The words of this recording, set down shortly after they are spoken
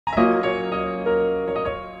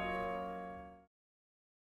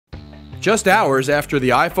Just hours after the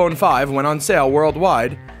iPhone 5 went on sale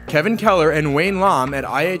worldwide, Kevin Keller and Wayne Lam at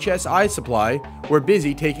IHS iSuppli were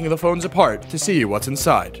busy taking the phones apart to see what's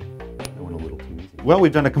inside. Well,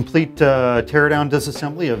 we've done a complete teardown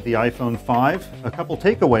disassembly of the iPhone 5. A couple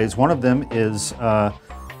takeaways. One of them is,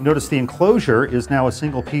 notice the enclosure is now a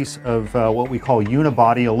single piece of what we call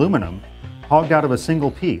unibody aluminum, hogged out of a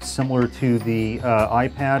single piece, similar to the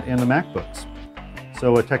iPad and the MacBooks.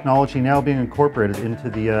 So a technology now being incorporated into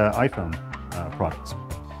the iPhone products.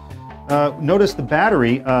 Notice the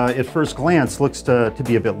battery, at first glance, looks to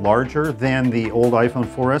be a bit larger than the old iPhone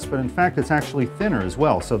 4S, but in fact it's actually thinner as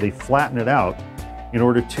well. So they flatten it out in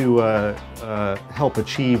order to help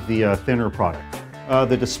achieve the thinner product.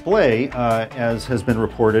 The display, as has been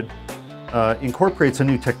reported, incorporates a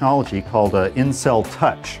new technology called in-cell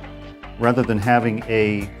touch. Rather than having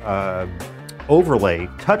a overlay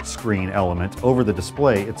touchscreen element over the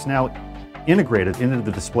display, it's now integrated into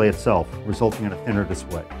the display itself, resulting in a thinner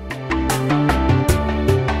display.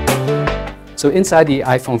 So inside the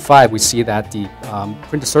iPhone 5, we see that the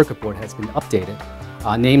printed circuit board has been updated.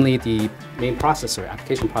 Namely, the main processor,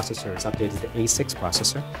 application processor, is updated to the A6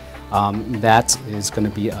 processor. That is going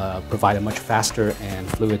to be provide a much faster and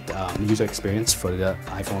fluid user experience for the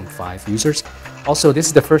iPhone 5 users. Also, this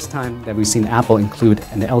is the first time that we've seen Apple include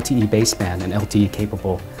an LTE baseband and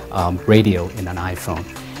LTE-capable radio in an iPhone.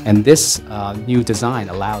 And this new design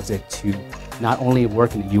allows it to not only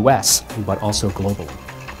work in the US, but also globally.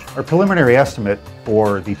 Our preliminary estimate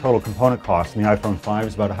for the total component cost in the iPhone 5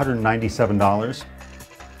 is about $197.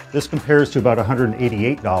 This compares to about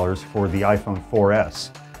 $188 for the iPhone 4S.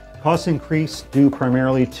 Cost increase due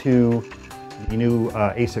primarily to the new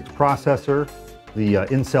A6 processor, the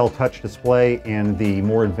in-cell touch display, and the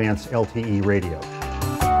more advanced LTE radio.